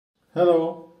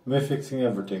Hello, me fixing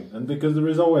everything, and because there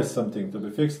is always something to be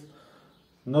fixed,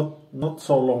 not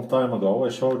so long time ago I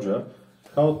showed you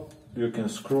how you can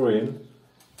screw in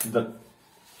the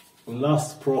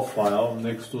last profile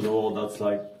next to the wall that's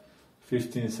like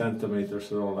 15 centimeters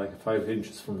or like 5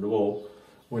 inches from the wall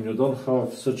when you don't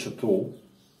have such a tool.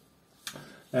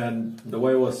 And the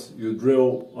way was you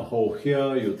drill a hole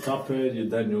here, you tap it,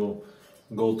 then you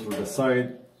go through the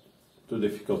side. Too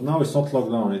difficult. Now it's not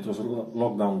locked down, it was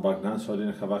locked down back then, so I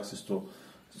didn't have access to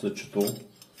such a tool.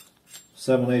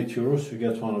 7-8 euros, you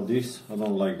get one of these. I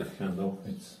don't like the handle,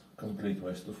 it's a complete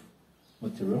waste of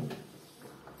material.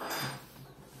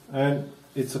 And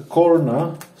it's a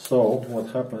corner, so what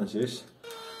happens is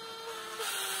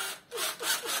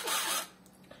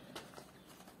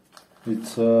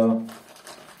it's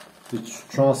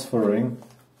transferring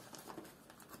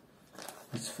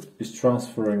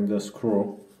the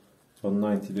screw on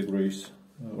 90 degrees,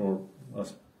 or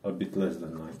a bit less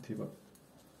than 90, but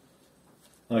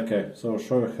okay, so I'll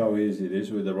show you how easy it is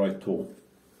with the right tool.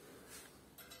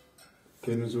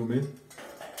 Can you zoom in?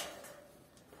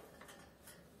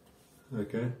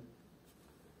 Okay,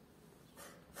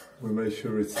 we make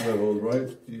sure it's leveled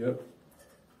right. Yep,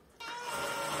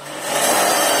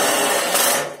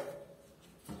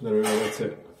 there we go, that's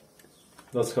it.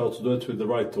 That's how to do it with the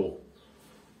right tool.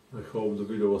 I hope the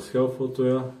video was helpful to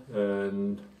you,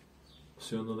 and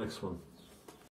see you on the next one.